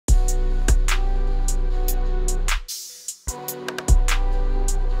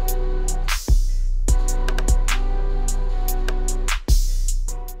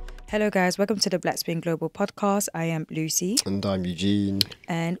Hello guys, welcome to the Black Spin Global podcast. I am Lucy. And I'm Eugene.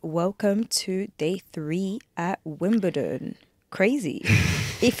 And welcome to day 3 at Wimbledon. Crazy.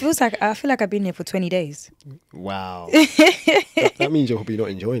 I feel like I've been here for 20 days. Wow. that means you're probably not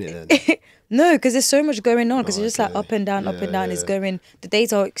enjoying it then. No, because there's so much going on. Because it's just okay. like up and down. It's going. The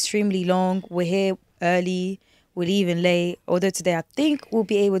days are extremely long. We're here early. We're leaving late. Although today I think we'll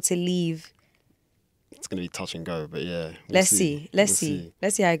be able to leave. It's gonna be touch and go, but yeah. Let's see how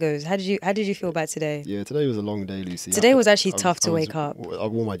it goes. How did you feel about today? Yeah, today was a long day, Lucy. Today was actually tough to wake up. I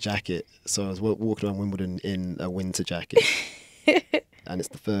wore my jacket, so I was walking around Wimbledon in a winter jacket. And it's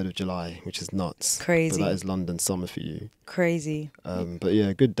the 3rd of July, which is nuts. Crazy. But that is London summer for you. Crazy. But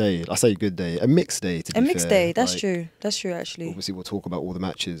yeah, good day. I say good day. A mixed day, to be fair. A mixed day, that's true. That's true, actually. Obviously, we'll talk about all the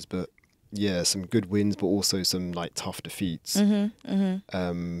matches, but yeah, some good wins, but also some like tough defeats. But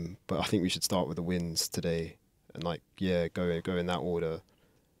I think we should start with the wins today, and go in that order.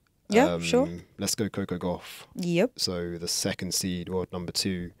 Yeah, sure. Let's go Coco Gauff. Yep. So the second seed, world number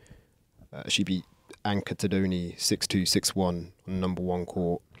 2, she beat Anka Todoni 6-2, 6-1 on number 1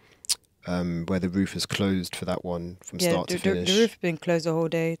 court, where the roof is closed for that one from start to finish. The roof has been closed the whole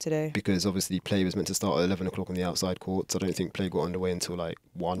day today. Because obviously play was meant to start at 11 o'clock on the outside courts. I don't think play got underway until like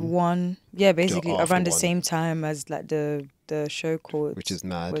 1. Yeah, basically around the 1. same time as like the show court. Which is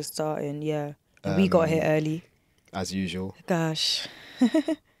mad. Was starting, yeah. We got here early. As usual. Gosh.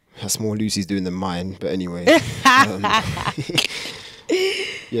 That's more Lucy's doing than mine, but anyway.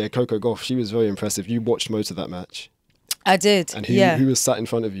 Yeah, Coco Gauff, she was very impressive. You watched most of that match. I did, and who was sat in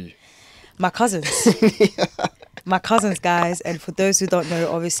front of you? My cousins. My cousins, guys. And for those who don't know,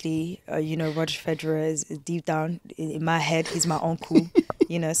 obviously, Roger Federer is deep down in my head. He's my uncle.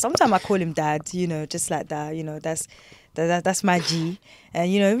 Sometimes I call him dad, just like that. That's my G. And,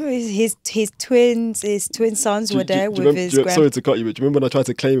 his twin sons were there with his grand... Sorry to cut you, but do you remember when I tried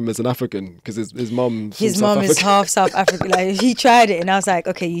to claim him as an African? Because his mum is half South African. Like, he tried it and I was like,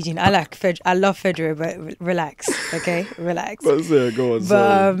 okay, Eugene, I love Federer, but relax, okay? Relax. But go on,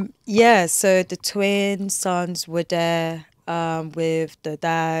 sorry. So the twin sons were there with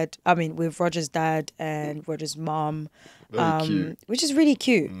with Roger's dad and Roger's mom, which is really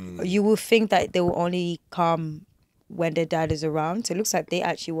cute. You will think that they will only come when their dad is around. So it looks like they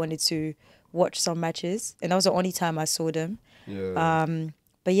actually wanted to watch some matches, and that was the only time I saw them. Yeah.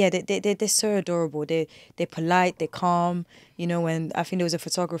 But yeah, they're so adorable. They're polite, they're calm. When I think there was a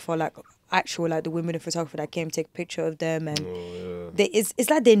photographer, the Wimbledon photographer that came to take a picture of them, and it's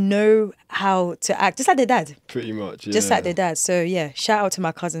like they know how to act, just like their dad. Pretty much, yeah. Just like their dad. So yeah, shout out to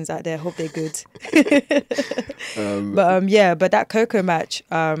my cousins out there. Hope they're good. But that Coco match,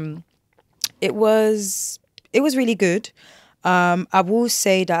 it was really good. I will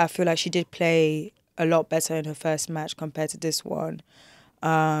say that I feel like she did play a lot better in her first match compared to this one.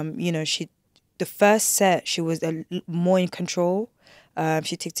 The first set she was more in control.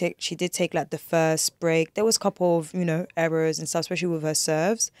 She did take like the first break. There was a couple of errors and stuff, especially with her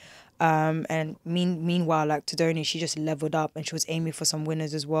serves. And meanwhile, like Todoni, she just leveled up and she was aiming for some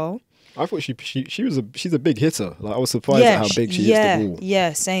winners as well. I thought she's a big hitter. Like I was surprised at how big she is the ball.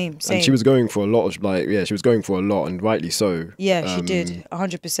 Yeah, same. And she was going for a lot and rightly so. Yeah, she did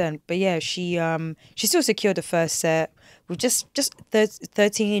 100%. But yeah, she still secured the first set with just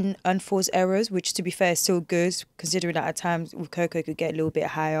 13 unforced errors, which to be fair is still good considering that at times with Coco it could get a little bit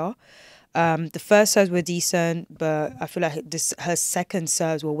higher. The first serves were decent, but I feel like her second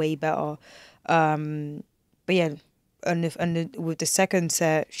serves were way better. But yeah. With the second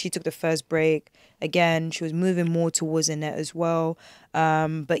set, she took the first break. Again, she was moving more towards the net as well.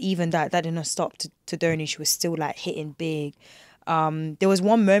 But even that did not stop Todoni. She was still like hitting big. There was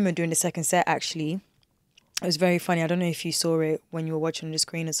one moment during the second set, actually. It was very funny. I don't know if you saw it when you were watching on the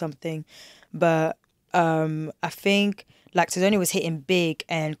screen or something. But I think like Todoni was hitting big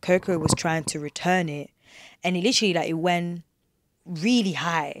and Coco was trying to return it. And it literally it went really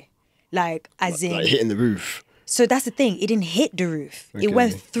high. Like hitting the roof. So that's the thing. It didn't hit the roof. Okay. It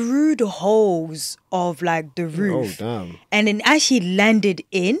went through the holes of like the roof. Oh, damn. And then actually landed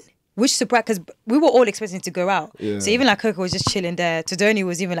in, which surprised because we were all expecting it to go out. Yeah. So even like Coco was just chilling there. Todoni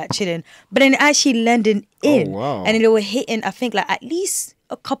was even like chilling. But then it actually landed in. Oh, wow. And they were hitting, I think, like at least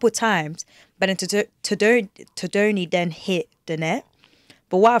a couple times. But then Todoni then hit the net.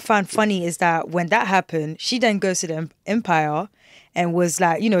 But what I found funny is that when that happened, she then goes to the Empire and was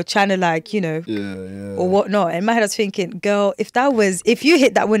like, trying to or whatnot. And my head was thinking, girl, if you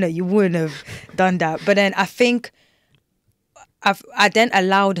hit that winner, you wouldn't have done that. But then I think I then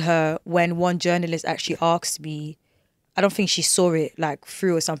allowed her when one journalist actually asked me, I don't think she saw it like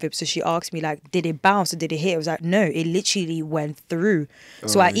through or something. So she asked me like, did it bounce or did it hit? I was like, no, it literally went through.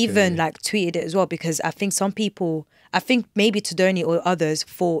 So I even like tweeted it as well, because I think some people, I think maybe Todoni or others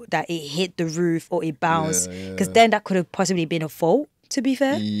thought that it hit the roof or it bounced, because then that could have possibly been a fault, to be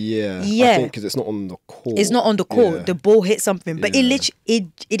fair. Yeah. Yeah. I think because it's not on the court. It's not on the court. Yeah. The ball hit something, but it literally,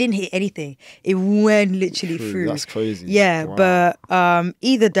 it didn't hit anything. It went literally through. That's crazy. Yeah, Wow. but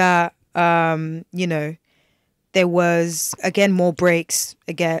either that, you know, there was again more breaks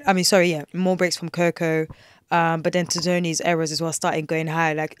more breaks from Coco, but then Todoni's errors as well started going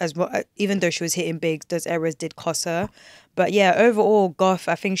high. Like as well, even though she was hitting big, those errors did cost her. But yeah, overall, Gauff,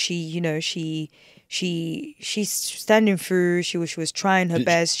 I think she's standing through. She was trying her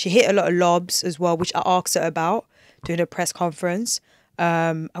best. She hit a lot of lobs as well, which I asked her about during the press conference.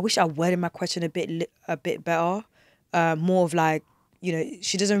 I wish I worded my question a bit better. More of like, you know,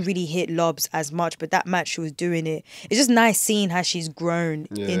 she doesn't really hit lobs as much, but that match she was doing it. It's just nice seeing how she's grown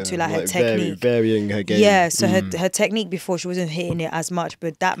into like her technique. Varying her game. Yeah, so her technique before, she wasn't hitting it as much,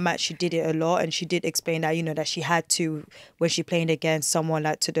 but that match she did it a lot, and she did explain that, you know, that she had to when she played against someone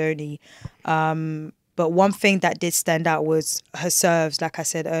like Todoni. But one thing that did stand out was her serves, like I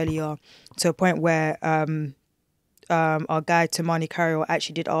said earlier, to a point where our guy Tamani Carroll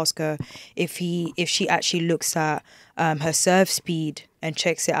actually did ask her if she actually looks at her serve speed and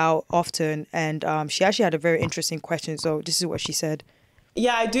checks it out often, and she actually had a very interesting question. So this is what she said.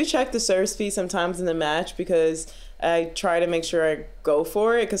 Yeah, I do check the serve speed sometimes in the match, because I try to make sure I go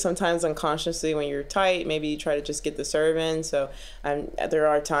for it, because sometimes unconsciously when you're tight, maybe you try to just get the serve in. So there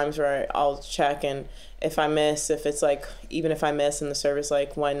are times where I'll check, and if I miss, if it's like, even if I miss and the serve is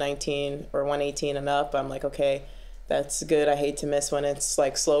like 119 or 118 and up, I'm like, okay, that's good. I hate to miss when it's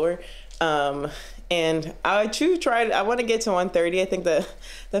like slower. And I want to get to 130. I think the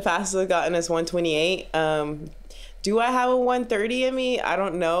fastest I've gotten is 128. Do I have a 130 in me? I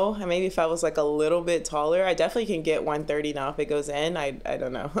don't know. Maybe if I was like a little bit taller, I definitely can get 130 now if it goes in. I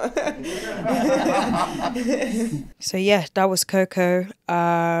don't know. So yeah, that was Coco.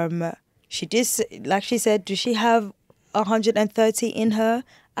 She did, like she said, does she have 130 in her?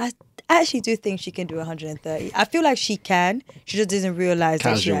 I actually do think she can do 130. I feel like she can. She just doesn't realize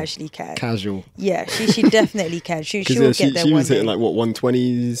that she actually can. Casual. Yeah, she definitely can. She'll get there she one was day. hitting like what,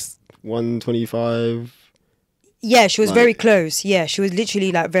 120s, 125. Yeah, she was very close. Yeah, she was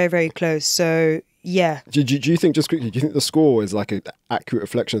literally like very, very close. So yeah. Do you think, just quickly, do you think the score is like an accurate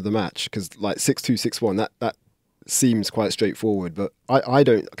reflection of the match? Because like 6-2, 6-1, that seems quite straightforward, but I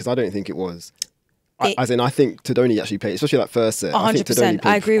don't, because I don't think it was. I think Todoni actually played, especially that first set. 100%. I think Todoni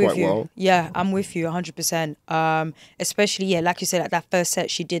played I agree quite with you. well. Yeah, I'm with you 100%. Especially, yeah, like you said, like that first set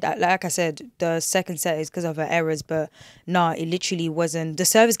she did. Like I said, the second set is because of her errors, but no, it literally wasn't. The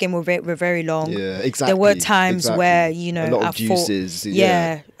service game were very long. Yeah, exactly. There were times where, you know, a lot of juices. She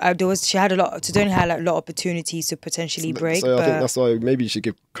had a lot. Todoni had like, a lot of opportunities to potentially break. So I think that's why maybe you should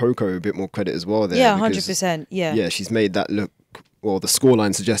give Coco a bit more credit as well there. Yeah, 100%. Yeah. Yeah, she's made that look. Well, the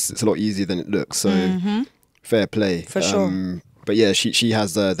scoreline suggests it's a lot easier than it looks. So fair play. For sure. But yeah, she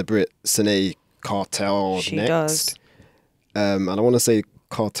has the Brit Sine Cartel she next. Does. And I want to say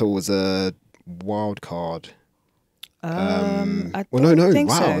Cartel was a wild card. I no. think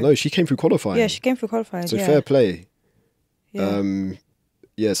Wow, so. no, she came through qualifying. Yeah, she came through qualifying. So yeah. fair play.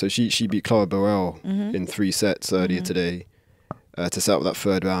 Yeah. So she beat Clara Burrell in 3 sets earlier today to set up that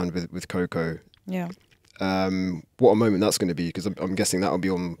third round with Coco. Yeah. What a moment that's going to be, because I'm guessing that will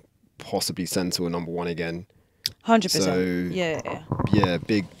be on possibly centre or number 1 again. 100%. So yeah,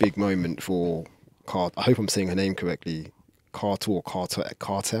 big moment for I hope I'm saying her name correctly. Cartel.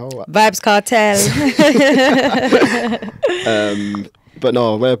 Vibes Cartel. But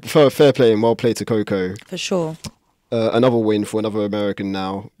no, fair play and well played to Coco. For sure. Another win for another American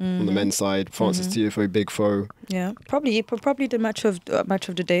now on the men's side. Francis Tiafoe, big foe. Yeah, probably the match of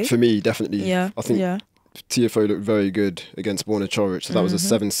the day. For me, definitely. Yeah, I think Tiafoe looked very good against Borna Coric. So that was a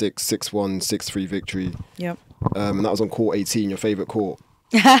 7-6, 6-1, 6-3 victory. Yep. And that was on court 18, your favourite court.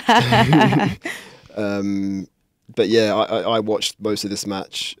 But yeah, I watched most of this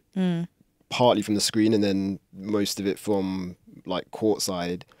match partly from the screen and then most of it from like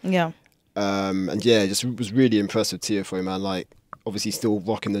courtside. Yeah. And yeah, just was really impressed with Tiafoe, man. Like, obviously still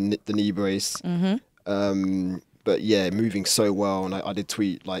rocking the knee brace. But yeah, moving so well. And I did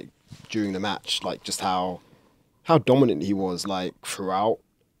tweet like during the match, like just how dominant he was, like throughout,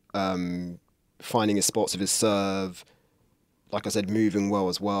 finding his spots with his serve. Like I said, moving well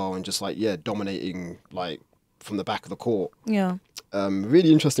as well, and just like dominating like from the back of the court. Yeah.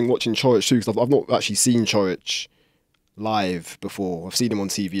 Really interesting watching Coric too, because I've not actually seen Coric live before. I've seen him on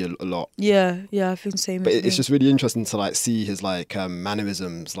TV a lot. Yeah, I think same. But it's just really interesting to like see his like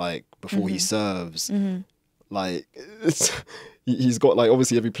mannerisms like before he serves. Like he's got like,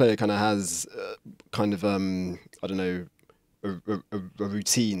 obviously every player kind of has kind of I don't know, a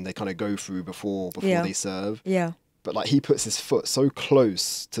routine they kind of go through before they serve. Yeah. But like he puts his foot so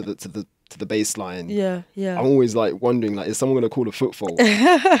close to the baseline. Yeah. I'm always like wondering, like, is someone going to call a foot fault?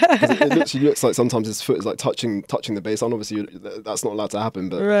 'Cause it literally looks like sometimes his foot is like touching the baseline. Obviously, that's not allowed to happen.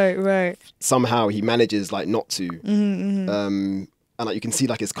 But right. somehow he manages like not to. And like you can see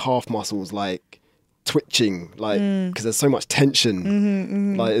like his calf muscles like twitching, like because there's so much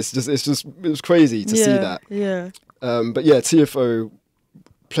tension. Like it was crazy to see that. Yeah. But yeah, Tiafoe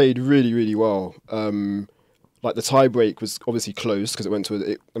played really, really well. Like the tie break was obviously close because it went to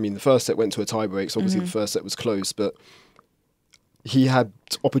the first set went to a tie break, so obviously the first set was close, but he had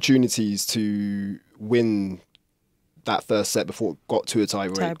opportunities to win that first set before it got to a tie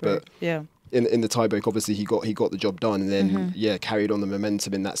break. But in the tie break, obviously he got the job done, and then carried on the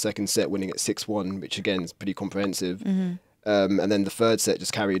momentum in that second set, winning at 6-1, which again is pretty comprehensive. And then the third set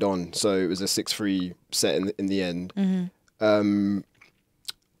just carried on, so it was a 6-3 set in the end.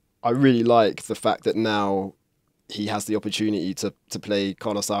 I really like the fact that now he has the opportunity to play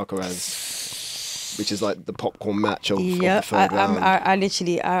Carlos Alcaraz, which is like the popcorn match of the third round. I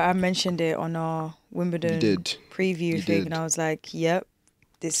mentioned it on our Wimbledon preview thing, and I was like, yep,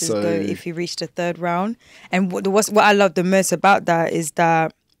 this is good if he reached the third round. And what I love the most about that is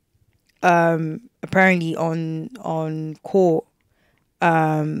that apparently on court,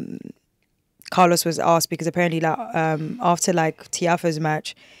 Carlos was asked, because apparently like after like Tiafoe's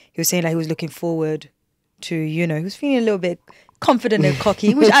match, he was saying like he was looking forward to, he was feeling a little bit confident and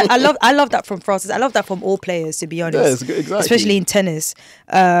cocky, which I love that from Francis. I love that from all players, to be honest. Yeah, exactly. Especially in tennis.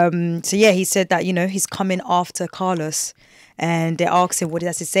 So yeah, he said that, he's coming after Carlos, and they asked him what he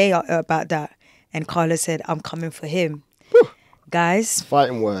has to say about that. And Carlos said, I'm coming for him. Whew. Guys.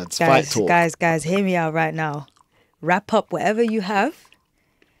 Fighting words, fight talk. Guys, hear me out right now. Wrap up whatever you have.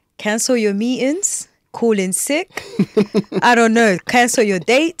 Cancel your meetings. Call in sick. I don't know. Cancel your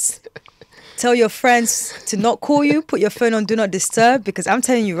dates. Tell your friends to not call you. Put your phone on Do Not Disturb, because I'm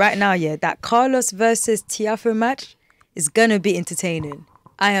telling you right now, that Carlos versus Tiafoe match is going to be entertaining.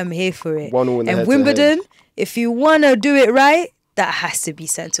 I am here for it. And Wimbledon, if you want to do it right, that has to be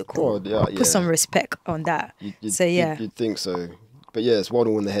centre court. Put some respect on that. You'd think so. But yeah, it's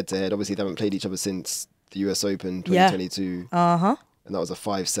 1-1 in the head-to-head. Obviously, they haven't played each other since the US Open 2022. And that was a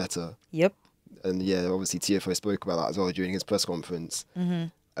 5-setter. Yep. And yeah, obviously Tiafoe spoke about that as well during his press conference.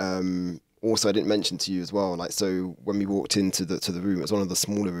 Also, I didn't mention to you as well, like, so when we walked into the room, it was one of the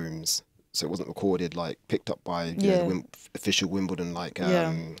smaller rooms, so it wasn't recorded, like picked up by the official Wimbledon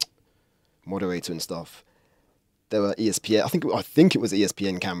moderator and stuff. There were ESPN, I think it was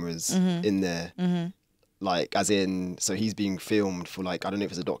ESPN cameras in there, like as in, so he's being filmed for like, I don't know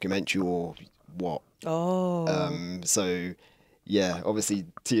if it's a documentary or what. So yeah, obviously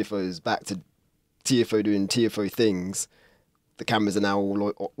Tiafoe's back to Tiafoe doing Tiafoe things. The cameras are now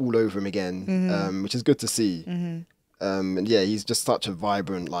all over him again, which is good to see. And yeah, he's just such a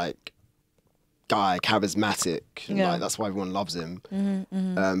vibrant like guy, charismatic. Like, that's why everyone loves him.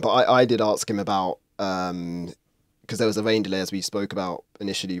 But I did ask him about, because there was a rain delay, as we spoke about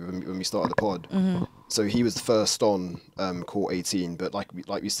initially when we started the pod. So he was the first on court 18, but like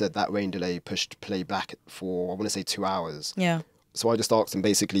we said, that rain delay pushed play back for, I want to say 2 hours. So I just asked him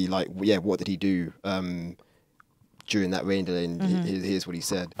basically like, what did he do during that rain delay, and here's what he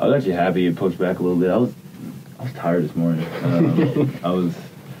said. I was actually happy it pushed back a little bit. I was tired this morning. I was,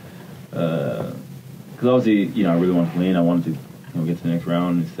 because obviously, I really wanted to win. I wanted to get to the next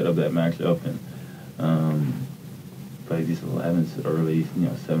round and set up that matchup, and play these 11s early,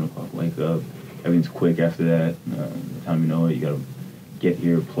 7 o'clock wake up. Everything's quick after that. The time you know it, you got to get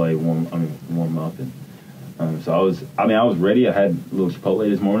here, play, warm up, and so I was ready. I had a little Chipotle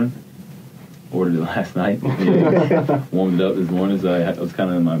this morning. Ordered it last night. Warmed it up this morning, so I was kind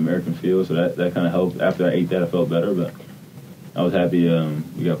of in my American feel, so that kind of helped. After I ate that, I felt better, but I was happy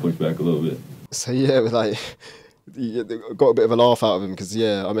we got pushed back a little bit. So yeah, like, got a bit of a laugh out of him, because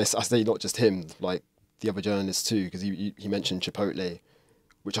I say not just him, like the other journalists too, because he mentioned Chipotle,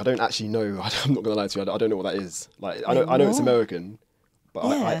 which I don't actually know. I'm not gonna lie to you, I don't know what that is. Like, I know it's American, but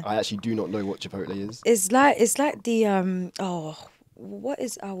I actually do not know what Chipotle is. It's like the what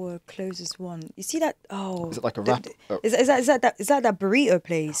is our closest one? You see that? Oh, is it like a wrap? Is that that burrito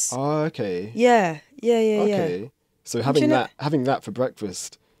place? Oh, okay. Yeah. Okay. So having that for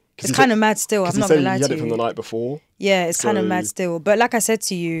breakfast. It's kind of mad still. I'm not gonna lie to you. He had it from the night before. Yeah, it's kind of mad still. But like I said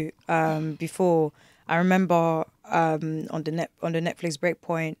to you before, I remember on the Netflix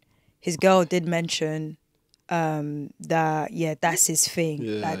Breakpoint, his girl did mention that that's his thing.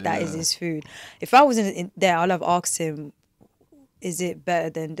 Yeah, that is his food. If I wasn't in there, I'd have asked him, is it better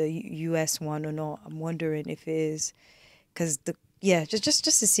than the US one or not? I'm wondering if it is, because just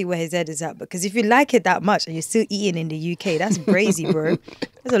to see where his head is at. Because if you like it that much and you're still eating in the UK, that's crazy, bro.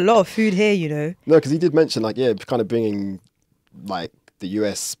 There's a lot of food here, you know. No, because he did mention kind of bringing like the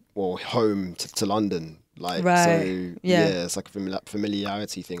US or home to London, like right. So it's like a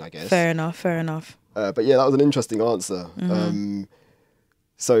familiarity thing, I guess. Fair enough. But yeah, that was an interesting answer.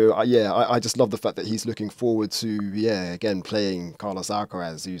 So I just love the fact that he's looking forward to again playing Carlos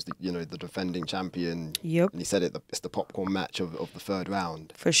Alcaraz, who's the defending champion. Yep. And he said it's the popcorn match of the third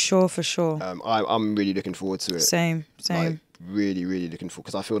round. For sure. I'm really looking forward to it. Same. Like, really, really looking forward,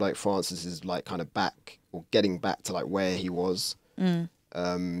 because I feel like Francis is like kind of back or getting back to like where he was.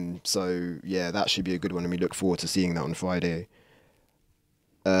 So yeah, that should be a good one, and we look forward to seeing that on Friday.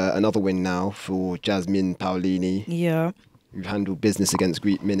 Another win now for Jasmine Paolini. Yeah. Who handled business against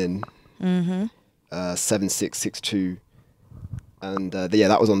Greek Minnen. 7-6, 6-2. And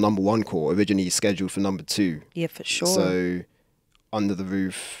that was on number 1 court, originally scheduled for number 2. Yeah, for sure. So, under the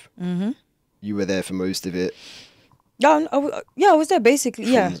roof, you were there for most of it. I was there basically.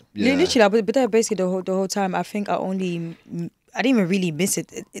 Literally, I was there basically the whole time. I think I didn't even really miss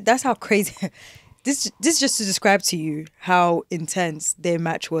it. That's how crazy. This just to describe to you how intense their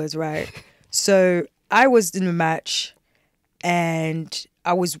match was, right? So I was in the match, and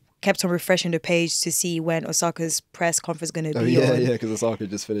I was kept on refreshing the page to see when Osaka's press conference going to be on. Yeah, because Osaka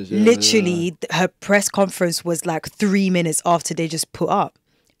just finished. Literally, her press conference was like 3 minutes after they just put up.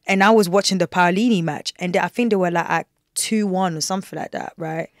 And I was watching the Paolini match, and I think they were like at 2-1 or something like that,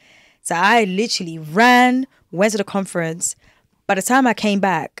 right? So I literally went to the conference. By the time I came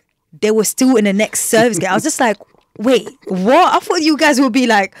back, they were still in the next service game. I was just like, wait, what? I thought you guys would be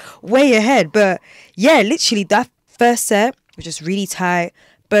like way ahead. But yeah, literally that first set was just really tight.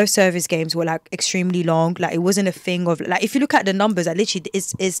 Both service games were like extremely long. Like it wasn't a thing of like, if you look at the numbers, like literally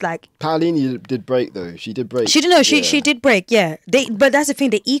it's like Paolini did break though. She did break. She did break. Yeah, but that's the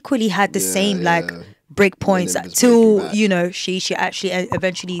thing. They equally had the same like break points till she actually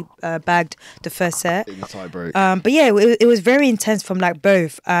eventually bagged the first set. In the tie break. But yeah, it was very intense from like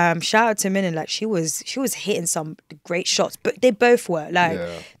both. Shout out to Minnen, like she was hitting some great shots, but they both were like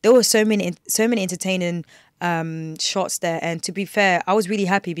there were so many entertaining shots there. And to be fair, I was really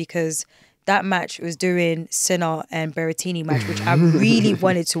happy because that match was during Sinner and Berrettini match, which I really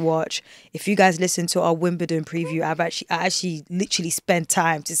wanted to watch. If you guys listen to our Wimbledon preview, I actually literally spent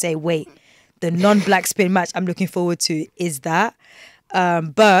time to say, wait, the non-black spin match I'm looking forward to is that.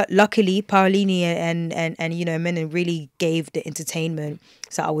 But luckily, Paolini and Minnen really gave the entertainment.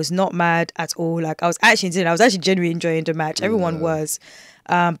 So I was not mad at all. Like I was actually genuinely enjoying the match. Everyone was.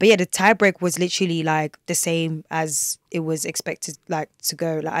 But yeah, the tiebreak was literally like the same as it was expected like to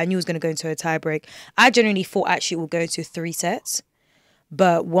go. Like I knew it was going to go into a tiebreak. I genuinely thought actually it would go into 3 sets.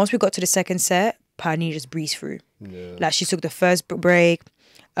 But once we got to the second set, Paolini just breezed through. Yeah. Like she took the first break.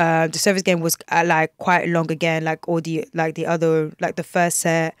 The service game was like quite long again, like all the other the first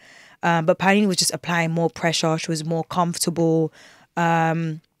set. But Paolini was just applying more pressure. She was more comfortable.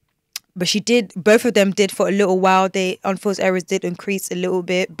 But both of them did for a little while. Monfils' errors did increase a little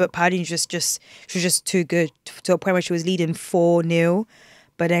bit, but Paolini she was just too good to a point where she was leading 4-0.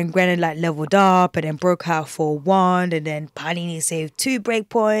 But then Grennan like leveled up and then broke out 4-1, and then Paolini saved 2 break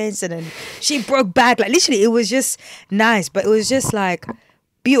points, and then she broke back. Like literally, it was just nice. But it was just like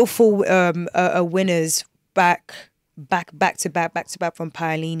beautiful winners back to back from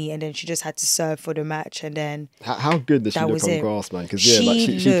Paolini, and then she just had to serve for the match. And then how good does she look on grass, man? Because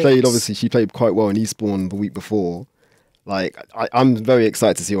she played quite well in Eastbourne the week before. Like I'm very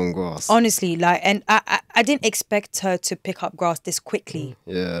excited to see her on grass. Honestly, like, and I didn't expect her to pick up grass this quickly.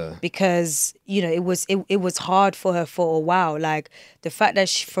 Yeah. Because it was hard for her for a while. Like the fact that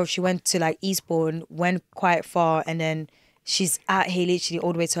she went to like Eastbourne, went quite far, and then she's out here literally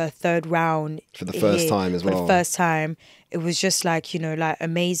all the way to her 3rd round for the first time as well. For the first time, it was just like like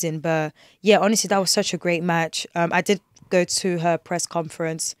amazing. But yeah, honestly, that was such a great match. I did go to her press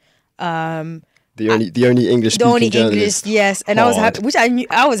conference. The only English speaking journalist. Yes, and hard. I was happy, which I knew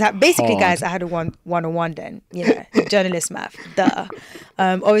I was happy. Basically, guys, I had a 1-on-1 then. Journalist math. Duh.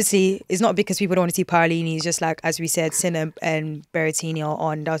 Obviously, it's not because people don't want to see Paolini. It's just like, as we said, Sinner and Berrettini are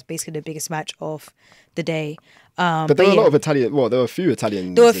on. That was basically the biggest match of the day. But there were a lot of Italian. Well, there were a few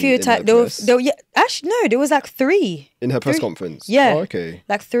Italians. There were a few Italians. Actually, no, there was like 3 in her press conference. Yeah. Oh, okay.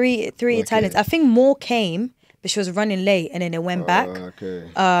 Like three Italians. I think more came, but she was running late, and then they went back. Okay.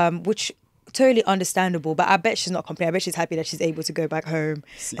 Which totally understandable. But I bet she's not complaining. I bet she's happy that she's able to go back home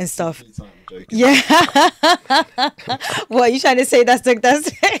and stuff. I'm joking. Yeah. What are you trying to say? That's the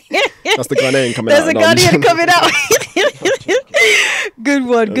Ghanaian coming There's out. a Ghanaian coming out. Good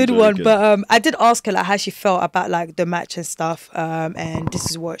one, good one. joking. But I did ask her like how she felt about like the match and stuff. And this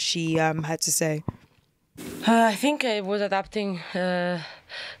is what she had to say. I think I was adapting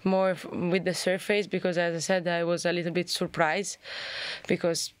more with the surface because, as I said, I was a little bit surprised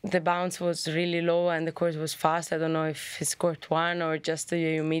because the bounce was really low and the court was fast. I don't know if it's court one or just the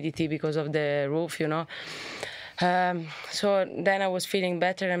humidity because of the roof, you know. So then I was feeling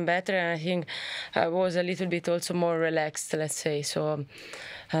better and better, and I think I was a little bit also more relaxed, let's say. So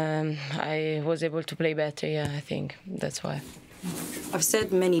I was able to play better, yeah, I think that's why. I've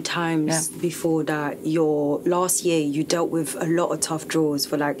said many times before that your last year you dealt with a lot of tough draws.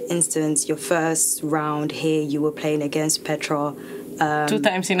 For like instance, your first round here you were playing against Petra. 2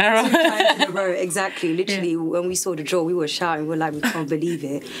 times in a row. 2 times in a row, exactly. Literally, when we saw the draw, we were shouting. We were like, we can't believe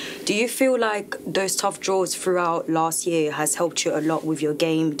it. Do you feel like those tough draws throughout last year has helped you a lot with your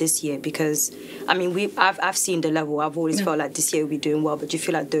game this year? Because, I mean, I've seen the level. I've always felt like this year we'll be doing well. But do you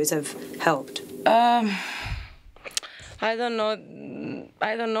feel like those have helped? I don't know,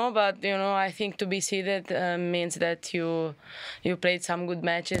 but you know, I think to be seeded means that you played some good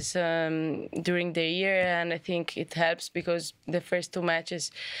matches during the year, and I think it helps because the first 2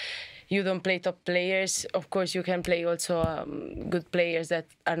 matches you don't play top players. Of course, you can play also good players that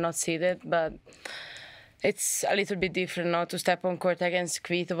are not seeded, but it's a little bit different now to step on court against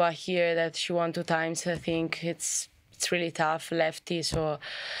Kvitova here that she won 2 times. I think it's really tough, lefty, so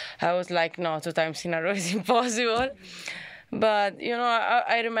I was like, no, 2 times in a row is impossible. But, you know,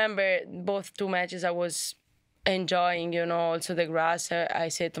 I remember both 2 matches I was enjoying, you know, also the grass. I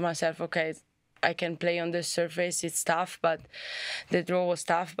said to myself, okay, I can play on the surface, it's tough, but the draw was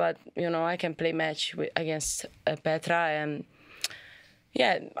tough, but, you know, I can play match against Petra. And,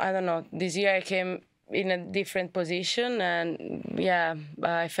 yeah, I don't know, this year I came in a different position, and, yeah,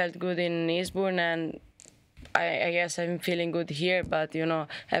 I felt good in Eastbourne, and I guess I'm feeling good here, but, you know,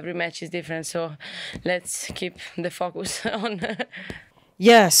 every match is different, so let's keep the focus on.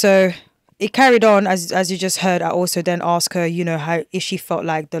 Yeah, so it carried on, as you just heard. I also then asked her, you know, how if she felt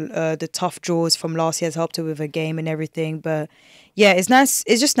like the tough draws from last year has helped her with her game and everything. But yeah, it's nice.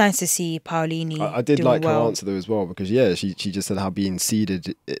 It's just nice to see Paolini. I did doing like well. her answer though as well, because she just said how being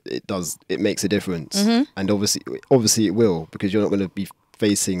seeded it makes a difference, and obviously it will, because you're not going to be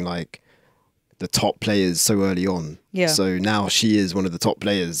facing like the top players so early on. Yeah. So now she is one of the top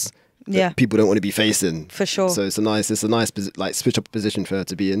players that Yeah. people don't want to be facing. For sure. So it's a nice like switch up position for her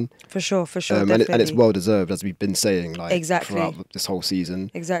to be in. For sure, And it's well deserved, as we've been saying, like Exactly. throughout this whole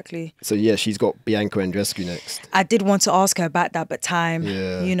season. Exactly. So yeah, she's got Bianca Andreescu next. I did want to ask her about that, but time,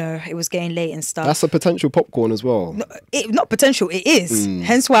 Yeah. you know, it was getting late and stuff. That's a potential popcorn as well. Not potential, it is.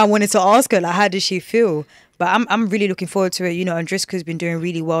 Hence why I wanted to ask her, like, how does she feel? But I'm really looking forward to it. You know, Andreescu's been doing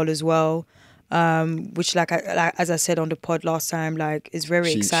really well as well. Which, like as I said on the pod last time, like is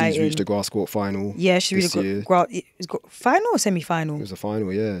very exciting. She's reached the grass court final. Yeah, she really got final or semi-final. It was a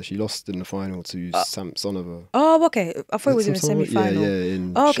final, yeah. She lost in the final to Samsonova. Oh, okay. I thought it was in the semi-final. Yeah,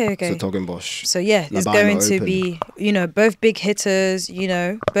 in okay. Togenbosch. So yeah, it's going to be, you know, both big hitters. You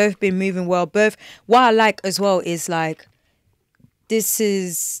know, both been moving well. Both. What I like as well is like, this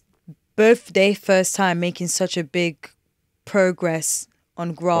is both their first time making such a big progress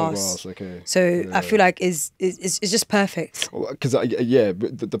on grass. Okay. So Yeah. I feel like it's just perfect. Because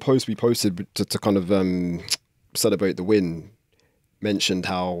the post we posted to kind of celebrate the win mentioned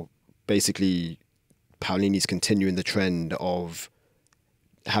how basically Paolini's continuing the trend of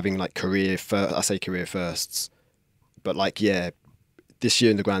having like career firsts, but like this year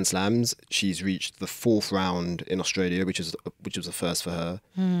in the Grand Slams she's reached the 4th round in Australia, which was a first for her.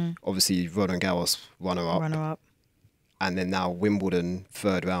 Obviously Roland Garros runner up. And then now Wimbledon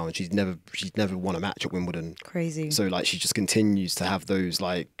 3rd round. She's never won a match at Wimbledon. Crazy. So like she just continues to have those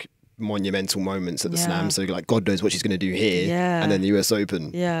like monumental moments at the Slam. So like God knows what she's going to do here. Yeah. And then the US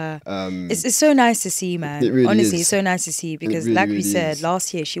Open. Yeah. It's so nice to see, man. It really Honestly, is. it's so nice to see because really, like we really said, is.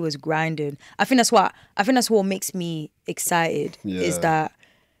 last year she was grinding. I think that's what makes me excited is Yeah. that,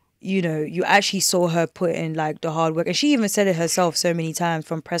 you know, you actually saw her put in like the hard work. And she even said it herself so many times,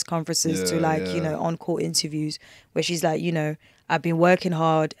 from press conferences to like, you know, on-court interviews, where she's like, you know, I've been working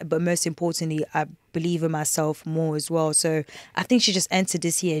hard, but most importantly, I believe in myself more as well. So I think she just entered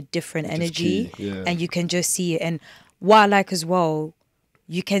this year a different energy, key, yeah. and you can just see it. And what I like as well,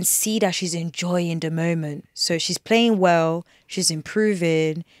 you can see that she's enjoying the moment. So she's playing well, she's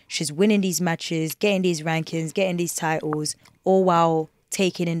improving, she's winning these matches, getting these rankings, getting these titles, all while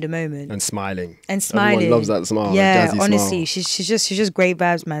taking in the moment And smiling. and smiling. Everyone loves that smile. Yeah, that jazzy honestly, smile. she's just great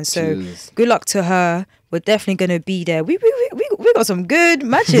vibes, man. So Cheers. good luck to her. We're definitely gonna be there. We got some good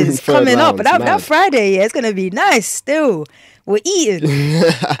matches Third coming up. round's That mad. Friday, yeah, it's gonna be nice. Still, we're eating.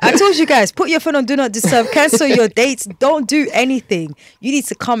 I told you guys, put your phone on do not disturb. Cancel your dates. Don't do anything. You need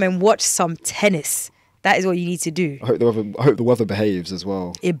to come and watch some tennis. That is what you need to do. I hope the weather behaves as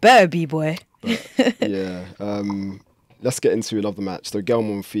well. It better be, boy. Yeah. Let's get into another match. So Gauff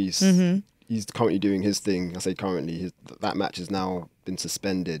Monfils, he's currently doing his thing. I say currently. That match has now been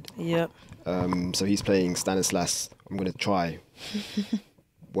suspended. Yep. So he's playing Stanislas. I'm going to try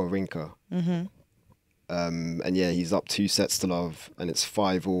Wawrinka. And yeah, he's up 2 sets to love, and it's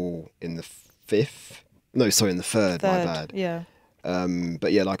 5-5 in the fifth. No, sorry, in the third. My bad. Yeah.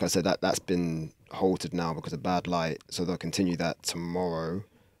 But yeah, like I said, that's been halted now because of bad light. So they'll continue that tomorrow.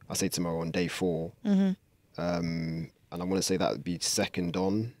 I say tomorrow on day 4. And I want to say that would be second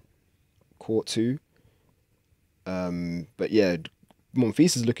on court 2. But yeah,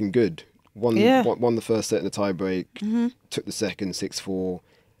 Monfils is looking good. Won the first set in the tie break, took the second 6-4.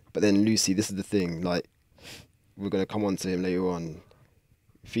 But then Lucy, this is the thing, like, we're going to come on to him later on.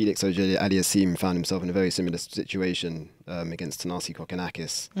 Felix Auger-Aliassime found himself in a very similar situation against Thanasi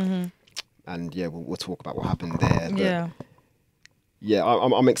Kokkinakis. And yeah, we'll talk about what happened there. But yeah,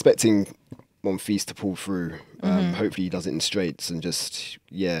 I'm expecting Monfils to pull through. Hopefully he does it in straights and just,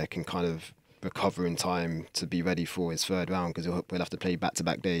 can kind of recover in time to be ready for his third round, because we'll have to play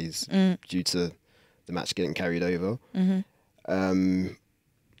back-to-back days due to the match getting carried over.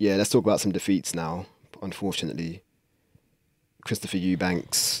 Let's talk about some defeats now, unfortunately. Christopher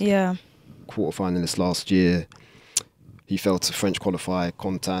Eubanks, quarterfinalist last year. He fell to French qualifier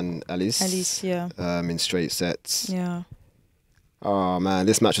Contan Halys in straight sets. Yeah. Oh man,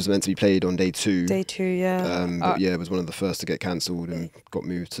 this match was meant to be played on day 2. Day 2, yeah. But yeah, it was one of the first to get cancelled and got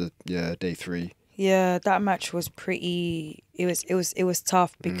moved to day 3. Yeah, that match was pretty. It was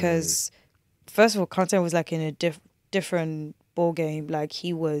tough because first of all, Contan was like in a different ball game. Like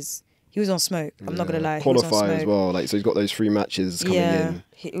he was on smoke. I'm not gonna lie. He was on Qualifier as smoke. well. Like, so he's got those 3 matches coming in.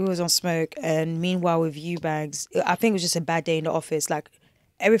 He was on smoke. And meanwhile with Eubanks, I think it was just a bad day in the office. Like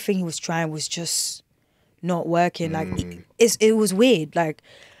everything he was trying was just not working. Like it was weird. Like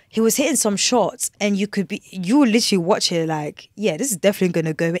he was hitting some shots and you would literally watch it like, yeah, this is definitely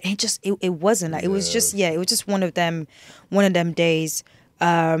gonna go. And it wasn't. Like it was just one of them days.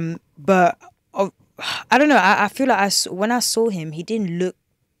 But I don't know. I feel like when I saw him, he didn't look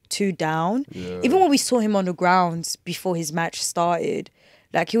too down. Even when we saw him on the grounds before his match started,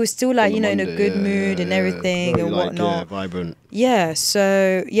 like he was still like, in a good mood and everything and whatnot. Vibrant. Yeah,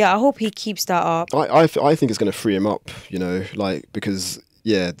 so yeah, I hope he keeps that up. I think it's going to free him up, like, because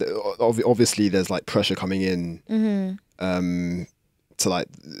obviously there's like pressure coming in to like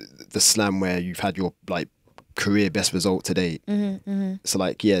the slam where you've had your like career best result to date. So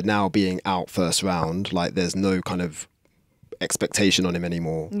like, now being out first round, like there's no kind of expectation on him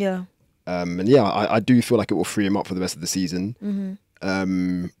anymore. I do feel like it will free him up for the rest of the season.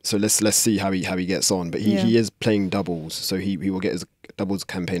 So let's see how he gets on. But he is playing doubles, so he will get his doubles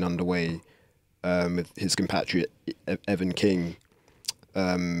campaign underway with his compatriot Evan King,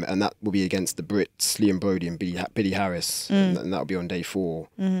 and that will be against the Brits Liam Brody and Billy Harris, and that'll be on day 4.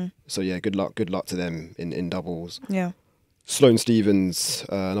 So yeah, good luck to them in doubles. Sloane Stephens,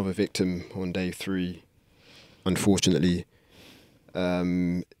 another victim on day 3, unfortunately.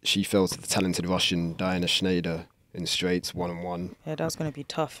 She fell to the talented Russian Diana Shnaider in straights 1-1. Yeah, that's going to be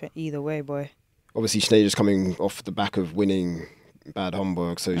tough either way, boy. Obviously, Schneider's coming off the back of winning Bad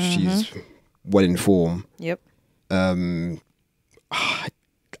Homburg, so she's well in form. Yep. I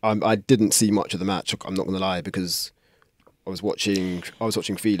didn't see much of the match, I'm not going to lie, because I was watching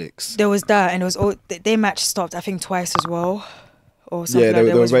Felix. There was that, and it was their match stopped, I think, twice as well. Or something like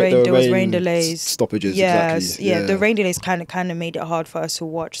there was rain delays. Stoppages, exactly. Yeah, the rain delays kind of made it hard for us to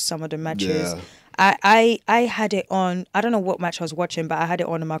watch some of the matches. I had it on, I don't know what match I was watching, but I had it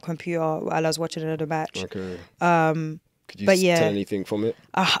on my computer while I was watching another match. Okay. Could you tell anything from it?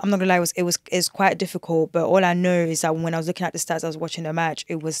 I'm not gonna lie, it's quite difficult, but all I know is that when I was looking at the stats, I was watching the match,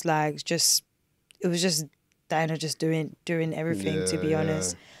 it was just Diana just doing everything, to be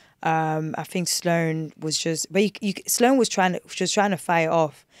honest. I think Sloane was just, but Sloane was trying to fight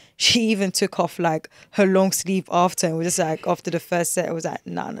off. She even took off like her long sleeve after, and was just like after the first set, it was like,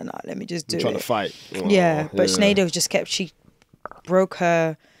 no, let me just do it. Trying to fight. But Shnaider just she broke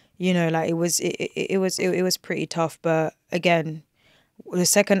her. Like it was pretty tough. But again, the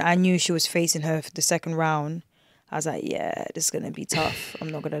second I knew she was facing her for the second round, I was like, yeah, this is gonna be tough. I'm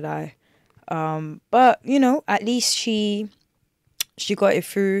not gonna lie. But at least she she got it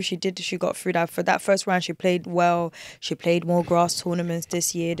through. She got through that. For that first round, she played well. She played more grass tournaments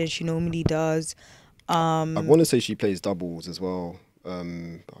this year than she normally does. I want to say she plays doubles as well.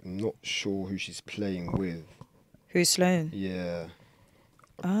 I'm not sure who she's playing with. Who's Sloane? Yeah.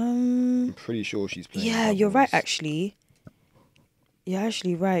 I'm pretty sure she's playing. Yeah, doubles. you're right, actually. You're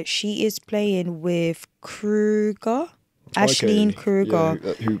actually right. She is playing with Kruger. Ashleen Kruger.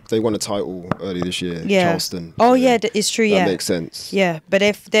 Yeah, who they won a title earlier this year. Yeah. Charleston. Oh, yeah, it's true, yeah. That makes sense. Yeah, but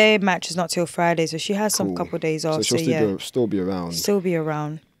if their match is not till Friday, so she has some couple of days off. So she'll still be around. Still be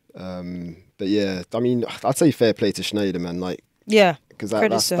around. But yeah, I mean, I'd say fair play to Shnaider, man. Like, yeah, because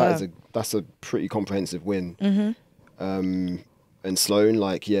that's a pretty comprehensive win. And Sloane,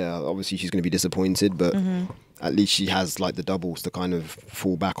 like, yeah, obviously she's going to be disappointed, but at least she has like the doubles to kind of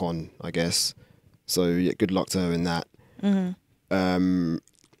fall back on, I guess. So yeah, good luck to her in that.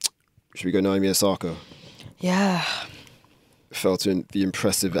 Should we go Naomi Osaka? Yeah. Fell to the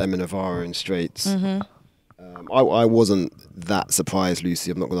impressive Emma Navarro in straights. I wasn't that surprised,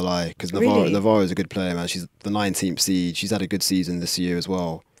 Lucy, I'm not going to lie, because Navarro is a good player, man. She's the 19th seed. She's had a good season this year as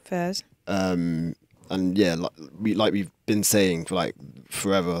well. Fairs. And yeah, like we've been saying for like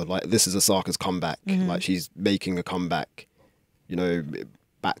forever, like this is Osaka's comeback. Like she's making a comeback, you know,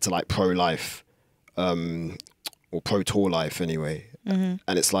 back to like pro life, or pro tour life anyway. And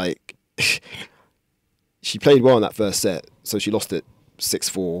it's like she played well in that first set, so she lost it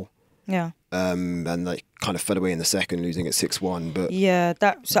 6-4. Yeah. And like kind of fell away in the second, losing at 6-1. But yeah,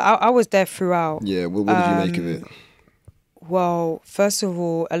 I was there throughout. Yeah, what did you make of it? Well, first of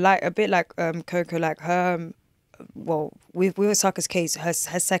all, a bit like Coco, like her. Well, with Osaka's case, her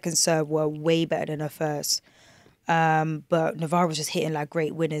second serve were way better than her first. But Navarro was just hitting like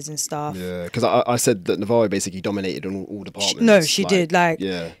great winners and stuff. Yeah, because I said that Navarro basically dominated on all departments. No, she did. Like,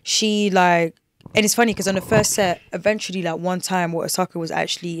 yeah, she like, and it's funny because on the first set, eventually, like one time, what Osaka was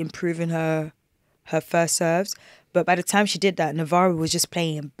actually improving her first serves. But by the time she did that, Navarro was just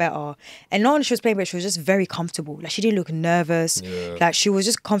playing better. And not only she was playing better, she was just very comfortable. Like, she didn't look nervous. Yeah. Like, she was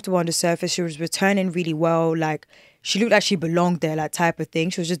just comfortable on the surface. She was returning really well. Like, she looked like she belonged there, like, type of thing.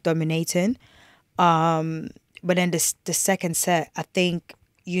 She was just dominating. But then the second set, I think,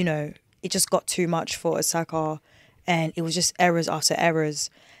 you know, it just got too much for Osaka. And it was just errors after errors.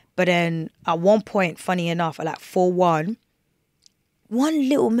 But then at one point, funny enough, at like 4-1, one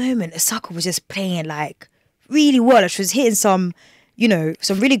little moment, Osaka was just playing, like, really well. She was hitting some, you know,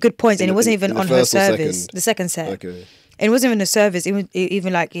 some really good points, and it wasn't even on her service. The second set. Okay. And it wasn't even the service.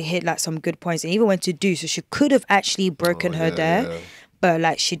 Even like it hit like some good points, and even went to do. So she could have actually broken her there, yeah. But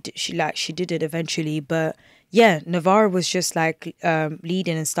like she did it eventually. But yeah, Navarro was just like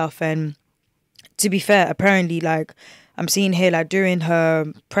leading and stuff. And to be fair, apparently, like I'm seeing here, like during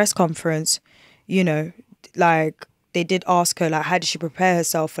her press conference, you know, like they did ask her like how did she prepare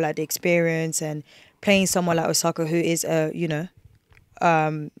herself for like the experience and playing someone like Osaka, who is you know,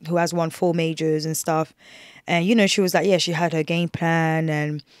 who has won 4 majors and stuff. And, you know, she was like, yeah, she had her game plan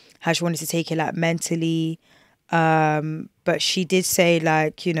and how she wanted to take it, like, mentally. But she did say,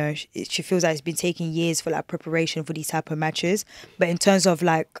 like, you know, she feels like it's been taking years for, like, preparation for these type of matches. But in terms of,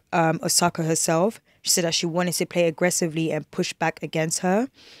 like, Osaka herself, she said that she wanted to play aggressively and push back against her,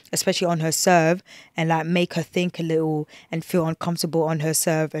 especially on her serve, and like make her think a little and feel uncomfortable on her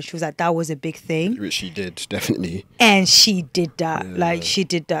serve. And she was like, that was a big thing. Which she did, definitely. And she did that. Yeah. Like, she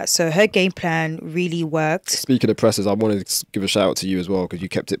did that. So her game plan really worked. Speaking of pressers, I wanted to give a shout out to you as well, because you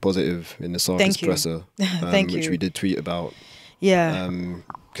kept it positive in the Sarkis presser. Thank you. Which we did tweet about. Yeah.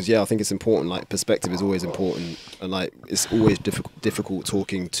 Because yeah, I think it's important. Like, perspective is always important, and like it's always difficult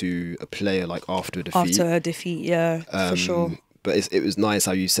talking to a player like after a defeat. After her defeat, yeah, for sure. But it was nice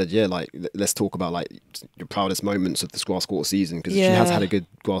how you said, yeah, like let's talk about like your proudest moments of this grass court season, because she has had a good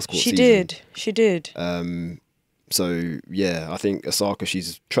grass court season. She did. So yeah, I think Osaka,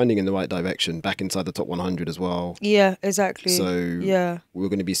 she's trending in the right direction, back inside the top 100 as well. Yeah, exactly. So yeah, we're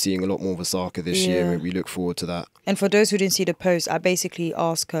going to be seeing a lot more of Osaka this year, and we look forward to that. And for those who didn't see the post, I basically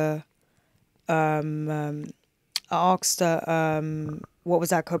asked her, I asked her what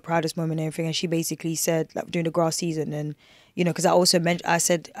was like her proudest moment and everything, and she basically said like during the grass season, and you know, because I also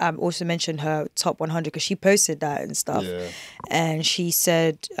mentioned her top 100 because she posted that and stuff, and she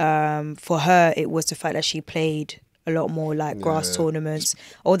said for her it was the fact that she played a lot more like grass tournaments,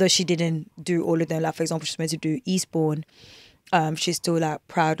 although she didn't do all of them. Like for example, she's meant to do Eastbourne. She's still like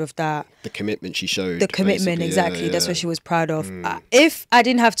proud of that. The commitment she showed. The commitment, exactly. That's what she was proud of. If I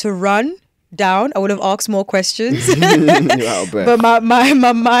didn't have to run down, I would have asked more questions. You're out of breath. But my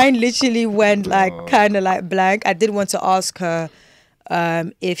mind literally went like kind of like blank. I did want to ask her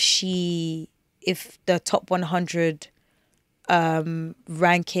if the top 100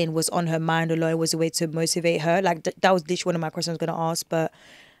 ranking was on her mind a lot. It was a way to motivate her. Like that was literally one of my questions I was gonna ask. But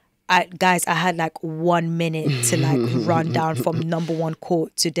guys, I had like 1 minute to like run down from number 1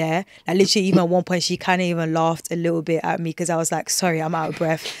 court to there. Like literally, even at one point, she kind of even laughed a little bit at me because I was like, "Sorry, I'm out of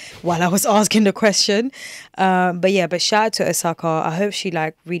breath," while I was asking the question. But shout out to Osaka. I hope she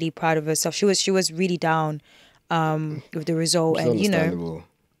like really proud of herself. She was really down with the result, It's and you know, understandable.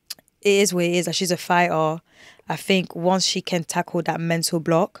 it is what it is. Like, she's a fighter. I think once she can tackle that mental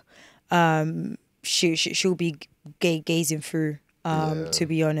block, she'll be gazing through. To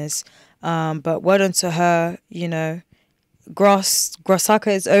be honest, but well done to her. You know, Grossaka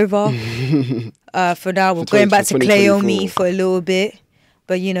is over. For now, we're going back to 2024. Cleome for a little bit,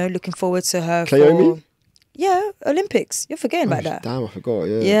 but you know, looking forward to her. Cleome? Yeah, Olympics. You're forgetting about that. Damn, I forgot.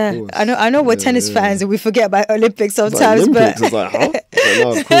 Yeah, Yeah, of course. I know. We're Yeah, tennis yeah. fans and we forget about Olympics It's sometimes. like Olympics. But It's like, huh? But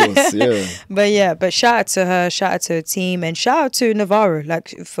no, of course, yeah. but shout out to her, shout out to her team, and shout out to Navarro,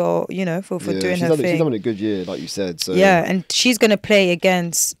 like for doing Yeah, her she's thing. having a good year, like you said. So Yeah, and she's gonna play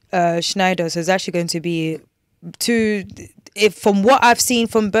against Shnaider, so it's actually going to be from what I've seen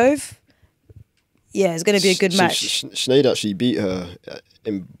from both. Yeah, it's gonna be a good match. Shnaider actually beat her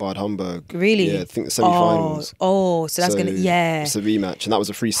in Bad Homburg. Really? Yeah, I think the semi-finals. Oh, so that's So yeah. It's a rematch, and that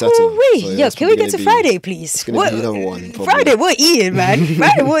was a free setter. Ooh-wee. So, Yo, that's can we probably get to gonna Friday, please? It's going to be another one. Probably. Friday, we're eating, man.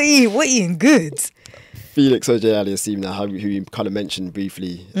 Friday, we're eating good. Felix Auger-Aliassime now, who you kind of mentioned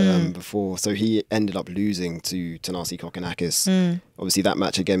briefly before. So he ended up losing to Thanasi Kokkinakis. Obviously, that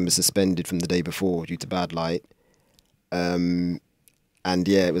match again was suspended from the day before due to bad light. And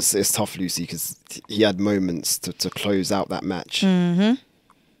yeah, it's tough, Lucy, because he had moments to close out that match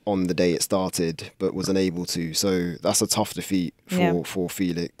on the day it started, but was unable to. So that's a tough defeat for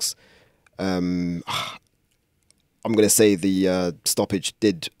Felix. I'm going to say the stoppage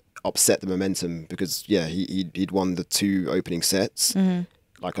did upset the momentum because he'd won the 2 opening sets.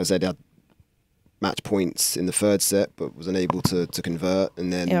 Like I said, he had match points in the 3rd set, but was unable to convert.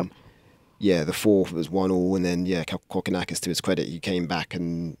 And then the 4th was 1-1, and then Kokkinakis, to his credit, he came back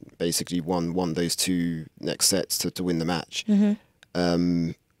and basically won those 2 next sets to win the match.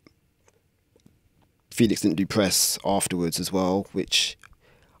 Felix didn't do press afterwards as well, which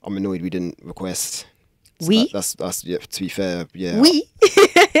I'm annoyed we didn't request. So that's to be fair,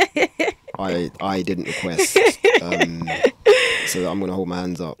 I didn't request, so I'm gonna hold my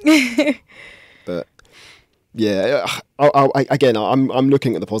hands up. But yeah, I'm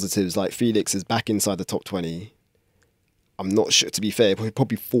looking at the positives. Like, Felix is back inside the top 20. I'm not sure, to be fair, he'll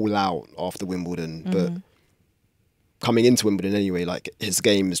probably fall out after Wimbledon, but coming into Wimbledon anyway, like, his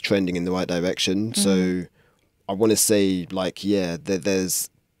game is trending in the right direction. So I want to say, like, there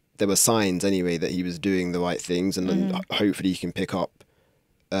were signs anyway that he was doing the right things, and then hopefully he can pick up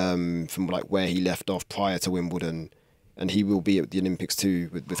from like where he left off prior to Wimbledon, and he will be at the Olympics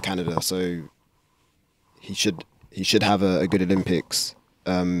too with Canada. So he should have a good Olympics,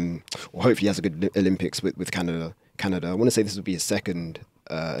 or hopefully he has a good Olympics with Canada. I want to say this will be his 2nd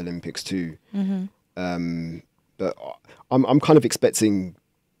Olympics too. But I'm kind of expecting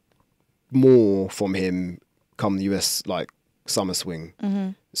more from him come the US like summer swing.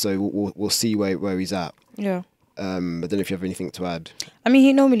 So we'll see where he's at. Yeah. I don't know if you have anything to add. I mean,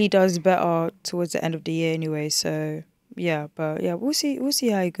 he normally does better towards the end of the year anyway. So we'll see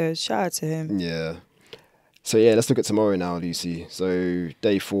how he goes. Shout out to him. Yeah. So let's look at tomorrow now, Lucy. So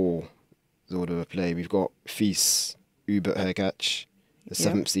day 4 is order of play. We've got Fils Hubert Hurkacz, the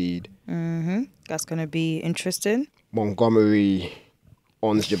 7th seed. That's gonna be interesting. Montgomery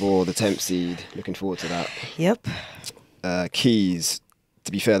Ons Jabeur, the 10th seed. Looking forward to that. Yep. Keys,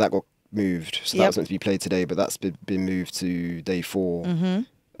 to be fair, that got moved. So that was meant to be played today, but that's been moved to day 4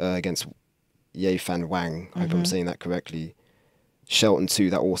 against Yifan Wang. I hope I'm saying that correctly. Shelton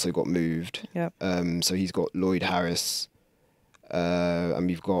 2, that also got moved. Yep. So he's got Lloyd Harris, and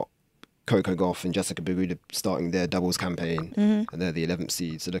we've got Coco Gauff and Jessica Pegula starting their doubles campaign, and they're the 11th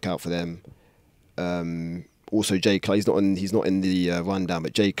seed. So look out for them. Also, Jay Clark, he's not in the rundown,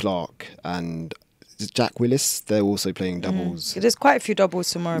 but Jay Clark and Jack Willis, they're also playing doubles. There's quite a few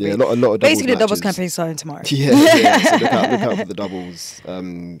doubles tomorrow. Yeah, a lot of doubles. Basically, the doubles matches. campaign starting tomorrow. So look out for the doubles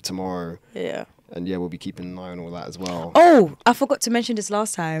tomorrow. Yeah. And we'll be keeping an eye on all that as well. Oh, I forgot to mention this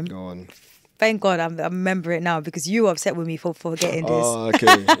last time. Go on. Thank God I remember it now because you were upset with me for forgetting this. Oh,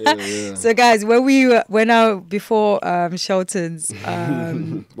 okay. Yeah. So guys, when we went out before Shelton's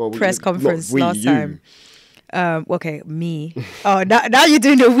press conference last time. Okay, me. Oh, now you're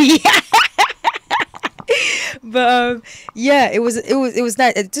doing the we. But it was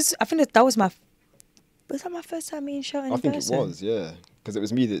nice. I think that was my. Was that my first time meeting Shelton in person? I think it was, yeah. Because it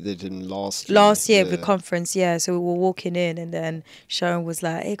was me that did him last year the conference, yeah. So we were walking in, and then Sharon was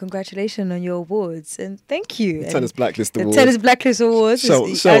like, "Hey, congratulations on your awards and thank you." Tennis Blacklist the Awards. Tennis Blacklist Awards.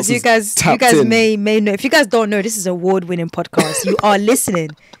 As you guys may know, if you guys don't know, this is an award-winning podcast. You are listening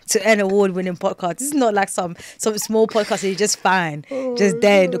to an award-winning podcast. This is not like some small podcast that you just find just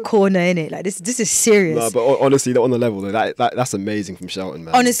there in the corner, innit? Like this is serious. No, but honestly, on the level though, that's amazing from Shelton,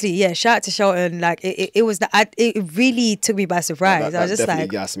 man. Honestly, yeah, shout out to Shelton. Like it was it really took me by surprise. I was just like,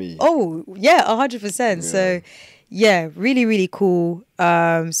 gassed me. Oh yeah, 100%. So yeah, really, really cool.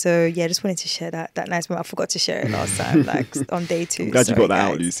 So yeah, just wanted to share that nice moment. I forgot to share it last time, like on day 2. I'm glad you got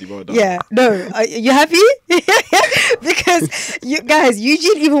that out, Lucy. Well done. Yeah, no, you happy? Because you guys,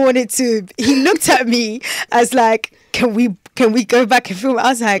 Eugene even wanted to. He looked at me as like, can we go back and film? I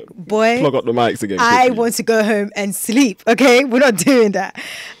was like, boy, plug up the mics again. I want to go home and sleep. Okay, we're not doing that.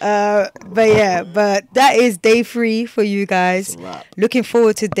 But that is day 3 for you guys. Looking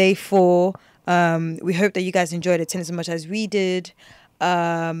forward to day 4. We hope that you guys enjoyed the tennis as much as we did.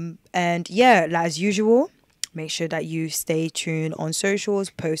 And yeah, like as usual, make sure that you stay tuned on socials,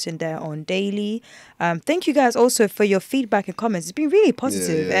 posting there on daily. Thank you guys also for your feedback and comments. It's been really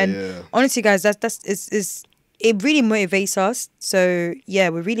positive. Honestly, guys, it really motivates us. So yeah,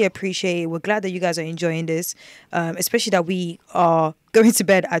 we really appreciate it. We're glad that you guys are enjoying this, especially that we are going to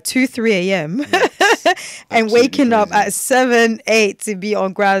bed at 2-3 a.m. and waking up at 7-8 to be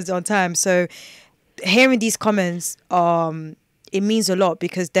on grounds on time. So hearing these comments, it means a lot,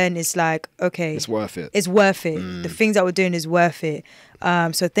 because then it's like, okay, it's worth it. It's worth it. The things that we're doing is worth it.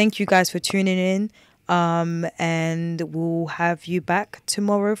 So thank you guys for tuning in. And we'll have you back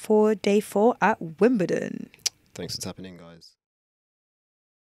tomorrow for day 4 at Wimbledon. Thanks for tapping in, guys.